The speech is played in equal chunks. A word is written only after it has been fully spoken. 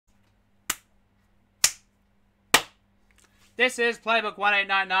This is Playbook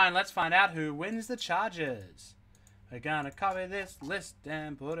 1899. Let's find out who wins the Chargers. We're going to copy this list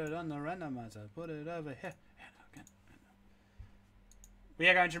and put it on the randomizer. Put it over here. We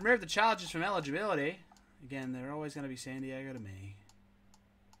are going to remove the Chargers from eligibility. Again, they're always going to be San Diego to me.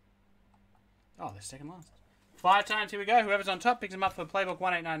 Oh, they're second last. 5 times, here we go. Whoever's on top picks them up for Playbook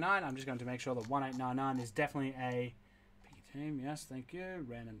 1899. I'm just going to make sure that 1899 is definitely a picky team. Yes, thank you.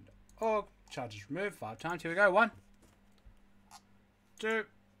 Random. Oh, Chargers removed. 5 times, here we go. 1, 2,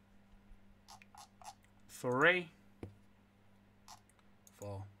 3,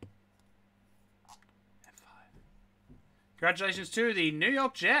 4, and 5. Congratulations to the New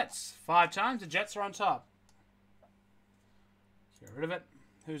York Jets. 5 times, the Jets are on top. Let's get rid of it.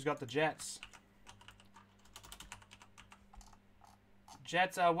 Who's got the Jets?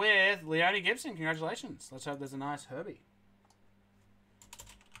 Jets are with Leone Gibson. Congratulations. Let's hope there's a nice Herbie.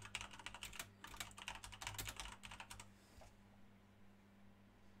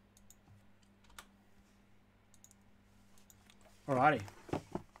 Alrighty.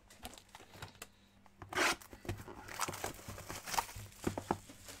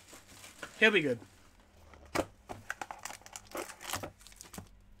 He'll be good.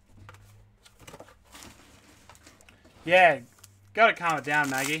 Yeah, gotta calm it down,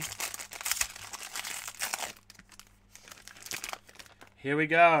 Maggie. Here we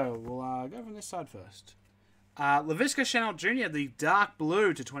go. We'll go from this side first. LaVisca Chenault Jr., the dark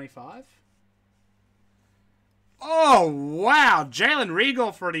blue to 25. Oh, wow. Jalen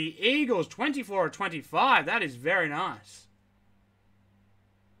Regal for the Eagles, 24 or 25. That is very nice.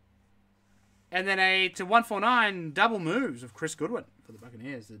 And then a to 149 double moves of Chris Goodwin for the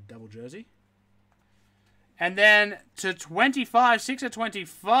Buccaneers, the double jersey. And then to 25, 6 of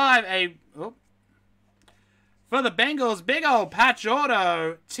 25, for the Bengals, big old patch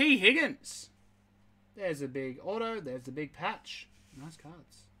auto, T. Higgins. There's a big auto, there's the big patch. Nice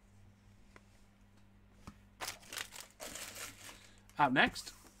cards. Up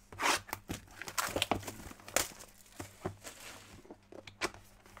next.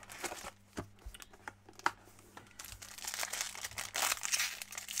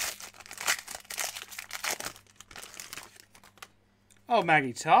 Oh,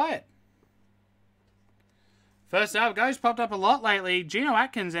 Maggie Tyatt. First up, goes popped up a lot lately. Geno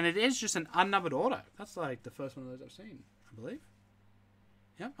Atkins, and it is just an unnumbered auto. That's like the first one of those I've seen, I believe.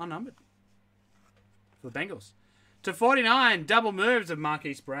 Yep, unnumbered. For the Bengals. To 49, double moves of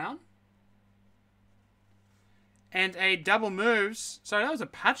Marquise Brown. And a double moves. Sorry, that was a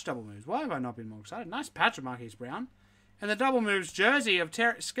patch double moves. Why have I not been more excited? Nice patch of Marquise Brown. And the double moves jersey of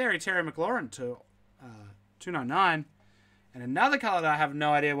Scary Terry McLaurin to 299. And another color that I have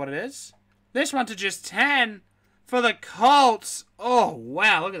no idea what it is. This one to just 10 for the Colts. Oh,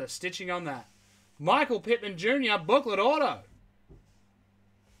 wow. Look at the stitching on that. Michael Pittman Jr. booklet auto.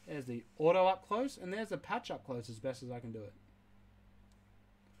 There's the auto up close, and there's the patch up close as best as I can do it.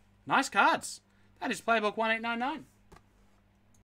 Nice cards. That is Playbook 1899.